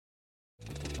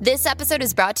This episode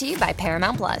is brought to you by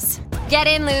Paramount Plus. Get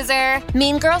in, loser!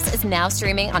 Mean Girls is now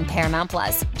streaming on Paramount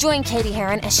Plus. Join Katie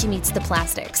Heron as she meets the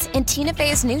plastics in Tina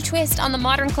Fey's new twist on the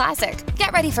modern classic.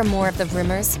 Get ready for more of the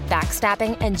rumors,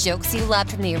 backstabbing, and jokes you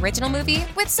loved from the original movie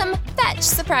with some fetch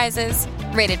surprises.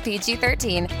 Rated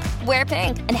PG-13. Wear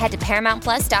pink and head to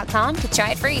ParamountPlus.com to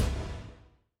try it free.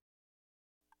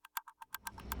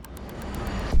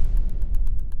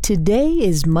 Today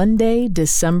is Monday,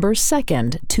 December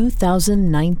 2nd,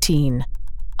 2019.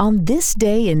 On this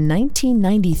day in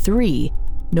 1993,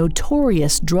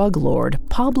 notorious drug lord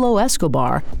Pablo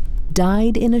Escobar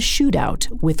died in a shootout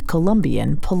with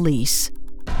Colombian police.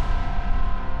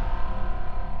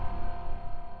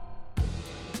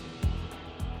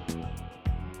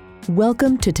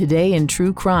 Welcome to Today in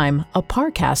True Crime, a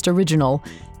Parcast original.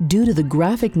 Due to the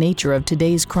graphic nature of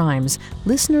today's crimes,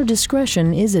 listener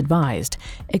discretion is advised.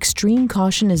 Extreme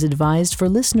caution is advised for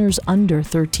listeners under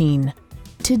 13.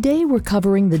 Today we're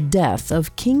covering the death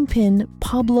of Kingpin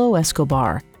Pablo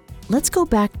Escobar. Let's go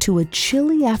back to a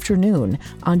chilly afternoon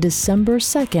on December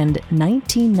 2nd,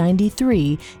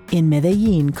 1993 in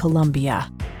Medellin,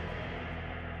 Colombia.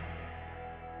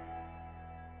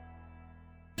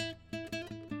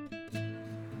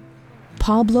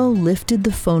 Pablo lifted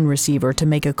the phone receiver to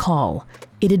make a call.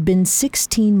 It had been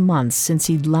 16 months since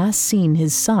he'd last seen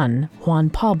his son,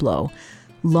 Juan Pablo.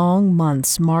 Long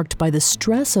months marked by the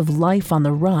stress of life on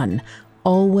the run,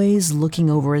 always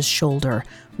looking over his shoulder,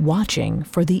 watching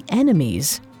for the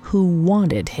enemies who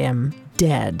wanted him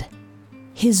dead.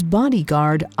 His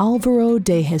bodyguard, Alvaro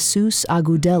de Jesus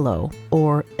Agudelo,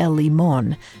 or El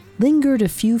Limón, lingered a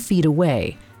few feet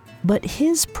away, but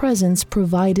his presence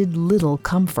provided little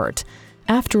comfort.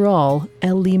 After all,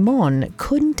 El Limón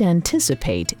couldn't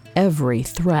anticipate every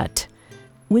threat,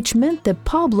 which meant that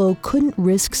Pablo couldn't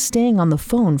risk staying on the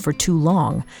phone for too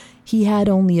long. He had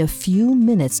only a few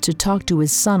minutes to talk to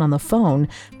his son on the phone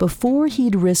before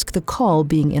he'd risk the call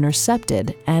being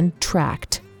intercepted and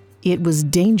tracked. It was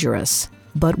dangerous,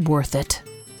 but worth it.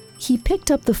 He picked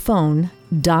up the phone,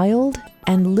 dialed,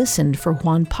 and listened for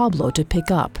Juan Pablo to pick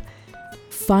up.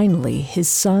 Finally, his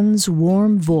son's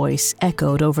warm voice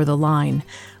echoed over the line.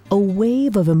 A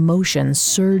wave of emotion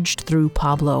surged through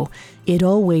Pablo. It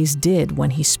always did when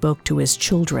he spoke to his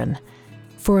children.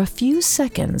 For a few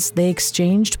seconds, they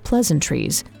exchanged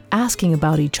pleasantries, asking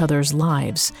about each other's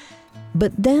lives.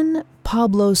 But then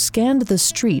Pablo scanned the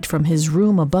street from his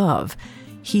room above.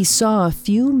 He saw a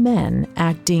few men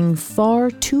acting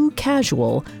far too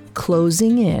casual,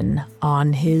 closing in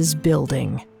on his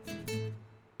building.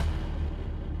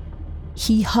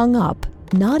 He hung up,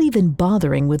 not even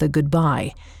bothering with a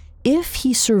goodbye. If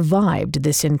he survived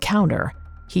this encounter,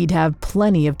 he'd have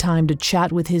plenty of time to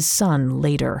chat with his son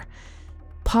later.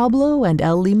 Pablo and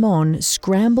El Limón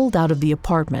scrambled out of the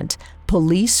apartment.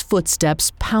 Police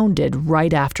footsteps pounded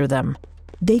right after them.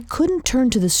 They couldn't turn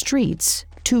to the streets.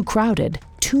 Too crowded,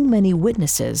 too many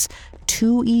witnesses,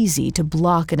 too easy to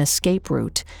block an escape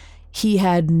route. He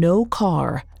had no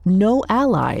car, no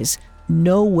allies,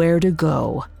 nowhere to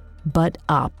go. But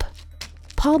up.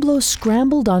 Pablo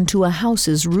scrambled onto a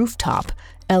house's rooftop,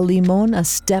 El Limón a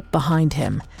step behind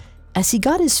him. As he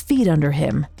got his feet under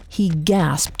him, he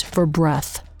gasped for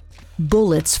breath.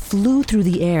 Bullets flew through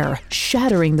the air,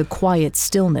 shattering the quiet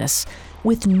stillness.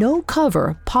 With no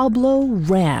cover, Pablo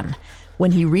ran.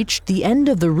 When he reached the end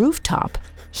of the rooftop,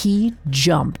 he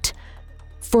jumped.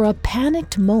 For a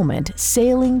panicked moment,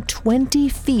 sailing 20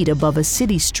 feet above a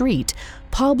city street,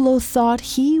 Pablo thought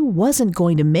he wasn't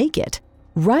going to make it,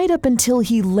 right up until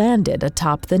he landed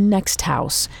atop the next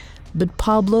house. But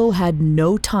Pablo had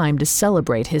no time to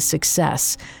celebrate his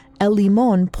success. El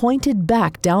Limón pointed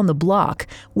back down the block,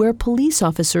 where police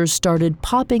officers started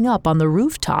popping up on the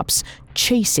rooftops,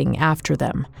 chasing after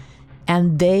them.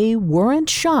 And they weren't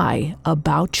shy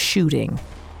about shooting.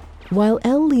 While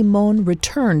El Limón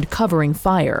returned covering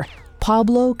fire,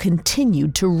 Pablo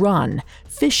continued to run,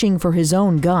 fishing for his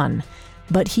own gun.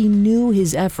 But he knew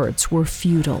his efforts were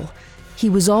futile. He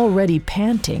was already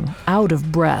panting, out of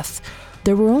breath.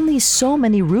 There were only so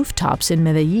many rooftops in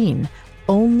Medellin,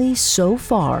 only so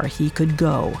far he could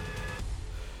go.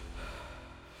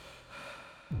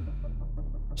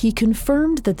 He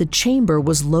confirmed that the chamber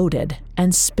was loaded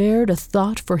and spared a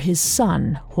thought for his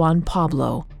son, Juan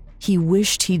Pablo. He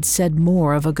wished he'd said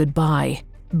more of a goodbye,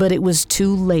 but it was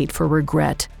too late for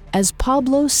regret. As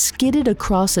Pablo skidded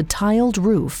across a tiled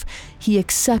roof, he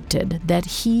accepted that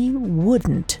he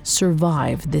wouldn't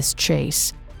survive this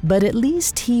chase, but at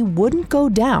least he wouldn't go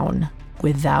down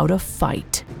without a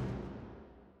fight.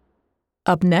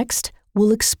 Up next,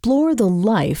 we'll explore the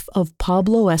life of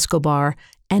Pablo Escobar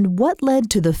and what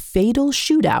led to the fatal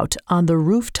shootout on the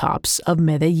rooftops of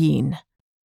Medellin.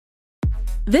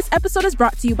 This episode is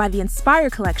brought to you by the Inspire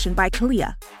Collection by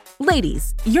Kalia.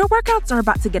 Ladies, your workouts are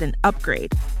about to get an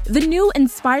upgrade. The new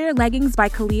Inspire leggings by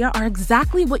Kalia are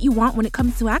exactly what you want when it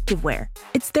comes to activewear.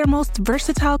 It's their most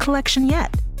versatile collection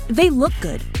yet. They look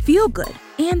good, feel good,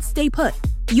 and stay put.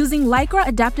 Using Lycra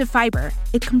adaptive fiber,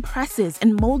 it compresses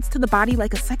and molds to the body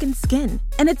like a second skin.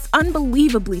 And it's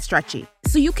unbelievably stretchy,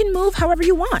 so you can move however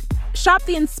you want. Shop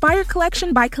the Inspire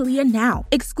Collection by Kalia now,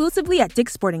 exclusively at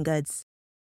Dick's Sporting Goods.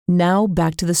 Now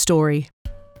back to the story.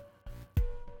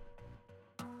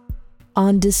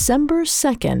 On December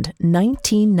 2nd,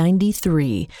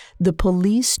 1993, the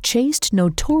police chased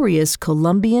notorious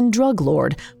Colombian drug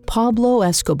lord Pablo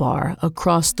Escobar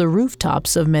across the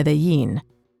rooftops of Medellin.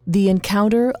 The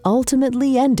encounter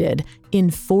ultimately ended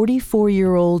in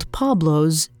 44-year-old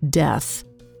Pablo's death.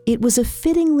 It was a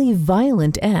fittingly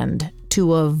violent end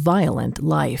to a violent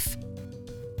life.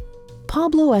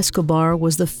 Pablo Escobar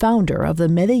was the founder of the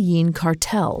Medellin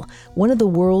cartel, one of the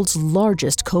world's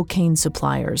largest cocaine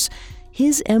suppliers.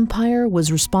 His empire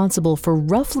was responsible for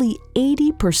roughly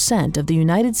 80% of the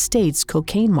United States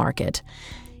cocaine market.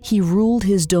 He ruled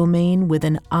his domain with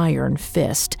an iron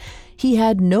fist. He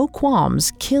had no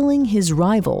qualms killing his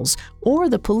rivals or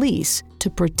the police to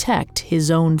protect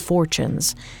his own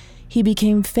fortunes. He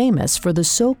became famous for the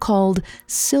so-called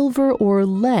silver or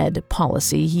lead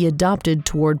policy he adopted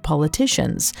toward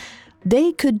politicians.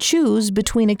 They could choose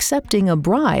between accepting a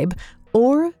bribe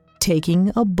or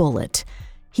taking a bullet.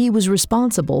 He was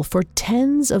responsible for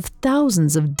tens of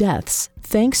thousands of deaths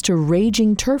thanks to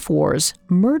raging turf wars,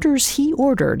 murders he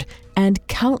ordered, and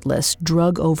countless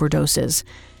drug overdoses.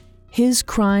 His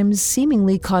crimes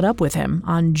seemingly caught up with him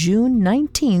on June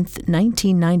 19,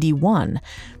 1991.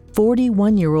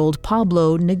 41-year-old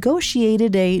Pablo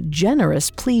negotiated a generous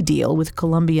plea deal with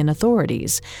Colombian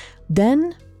authorities.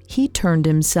 Then he turned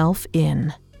himself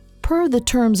in. Per the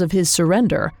terms of his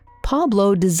surrender,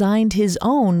 Pablo designed his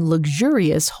own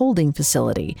luxurious holding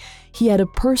facility. He had a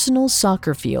personal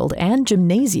soccer field and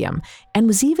gymnasium and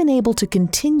was even able to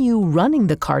continue running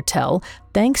the cartel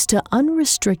thanks to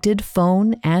unrestricted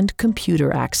phone and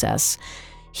computer access.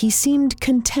 He seemed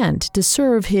content to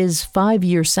serve his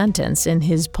 5-year sentence in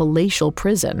his palatial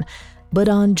prison. But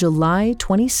on July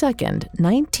 22,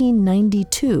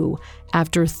 1992,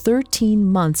 after 13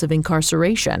 months of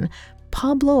incarceration,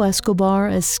 Pablo Escobar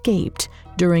escaped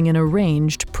during an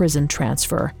arranged prison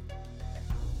transfer.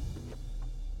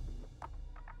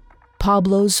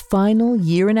 Pablo's final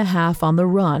year and a half on the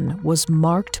run was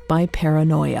marked by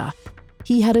paranoia.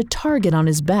 He had a target on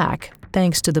his back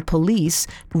thanks to the police,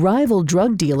 rival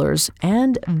drug dealers,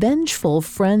 and vengeful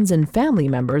friends and family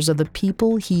members of the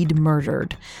people he'd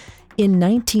murdered. In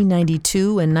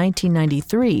 1992 and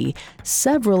 1993,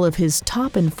 several of his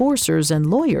top enforcers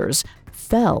and lawyers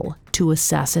fell to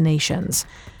assassinations.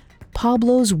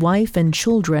 Pablo's wife and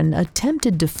children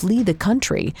attempted to flee the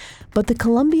country, but the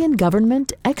Colombian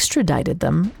government extradited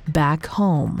them back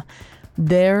home.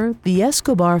 There, the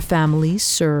Escobar family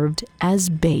served as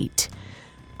bait.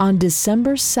 On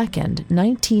December 2,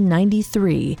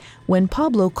 1993, when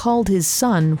Pablo called his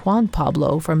son Juan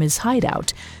Pablo from his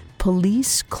hideout,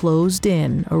 police closed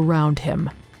in around him.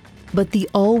 But the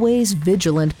always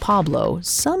vigilant Pablo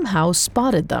somehow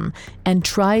spotted them and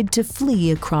tried to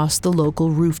flee across the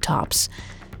local rooftops.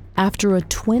 After a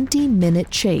 20-minute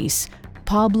chase,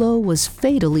 Pablo was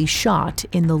fatally shot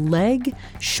in the leg,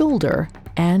 shoulder,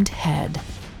 and head.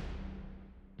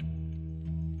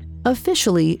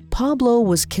 Officially, Pablo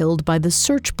was killed by the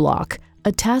Search Bloc,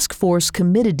 a task force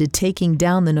committed to taking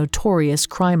down the notorious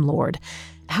crime lord.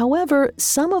 However,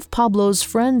 some of Pablo's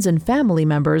friends and family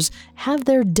members have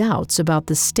their doubts about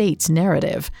the state's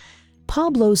narrative.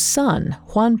 Pablo's son,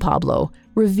 Juan Pablo,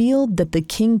 revealed that the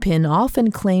kingpin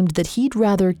often claimed that he'd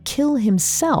rather kill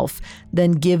himself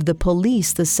than give the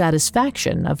police the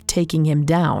satisfaction of taking him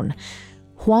down.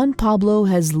 Juan Pablo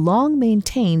has long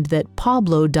maintained that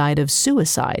Pablo died of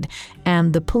suicide,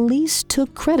 and the police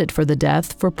took credit for the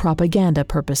death for propaganda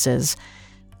purposes.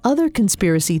 Other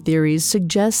conspiracy theories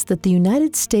suggest that the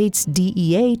United States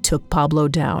DEA took Pablo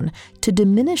down to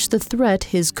diminish the threat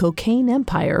his cocaine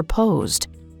empire posed.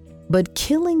 But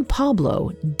killing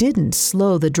Pablo didn't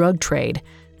slow the drug trade.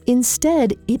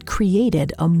 Instead, it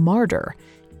created a martyr.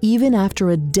 Even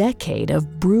after a decade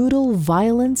of brutal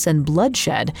violence and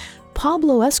bloodshed,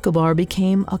 Pablo Escobar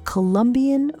became a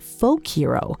Colombian folk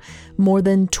hero. More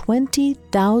than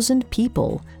 20,000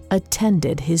 people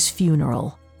attended his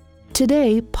funeral.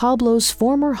 Today, Pablo's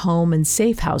former home and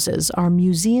safe houses are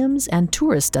museums and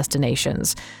tourist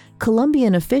destinations.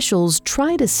 Colombian officials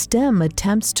try to stem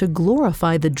attempts to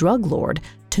glorify the drug lord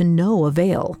to no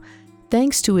avail.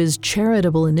 Thanks to his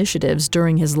charitable initiatives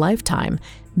during his lifetime,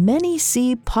 many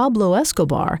see Pablo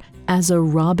Escobar as a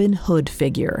Robin Hood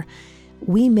figure.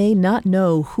 We may not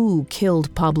know who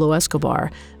killed Pablo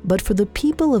Escobar, but for the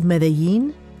people of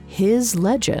Medellin, his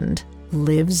legend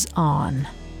lives on.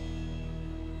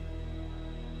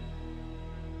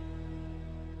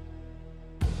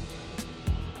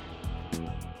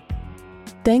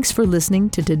 Thanks for listening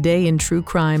to Today in True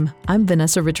Crime. I'm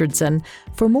Vanessa Richardson.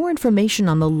 For more information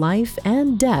on the life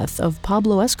and death of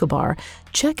Pablo Escobar,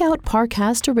 check out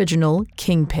Parcast Original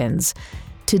Kingpins.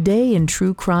 Today in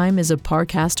True Crime is a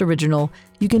Parcast original.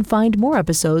 You can find more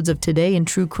episodes of Today in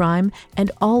True Crime and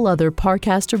all other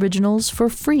Parcast originals for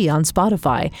free on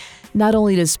Spotify. Not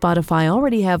only does Spotify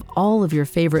already have all of your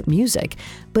favorite music,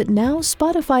 but now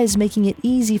Spotify is making it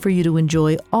easy for you to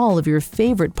enjoy all of your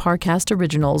favorite Parcast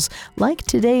originals, like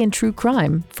Today in True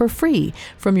Crime, for free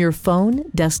from your phone,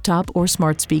 desktop, or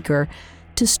smart speaker.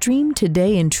 To stream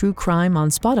Today in True Crime on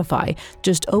Spotify,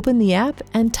 just open the app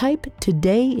and type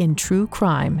Today in True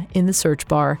Crime in the search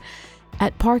bar.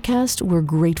 At Parcast, we're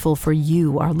grateful for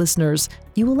you, our listeners.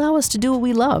 You allow us to do what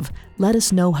we love. Let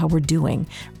us know how we're doing.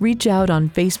 Reach out on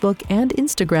Facebook and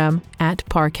Instagram at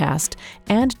Parcast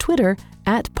and Twitter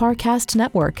at Parcast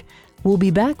Network. We'll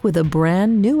be back with a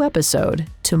brand new episode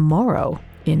tomorrow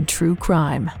in True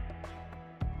Crime.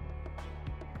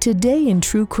 Today in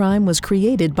True Crime was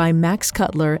created by Max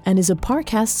Cutler and is a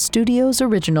Parcast Studios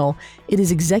original. It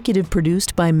is executive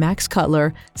produced by Max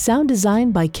Cutler, sound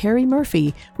designed by Carrie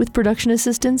Murphy, with production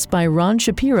assistance by Ron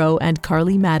Shapiro and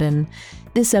Carly Madden.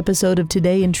 This episode of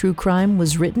Today in True Crime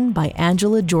was written by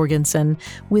Angela Jorgensen,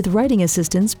 with writing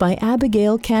assistance by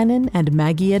Abigail Cannon and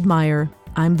Maggie Admire.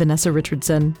 I'm Vanessa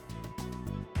Richardson.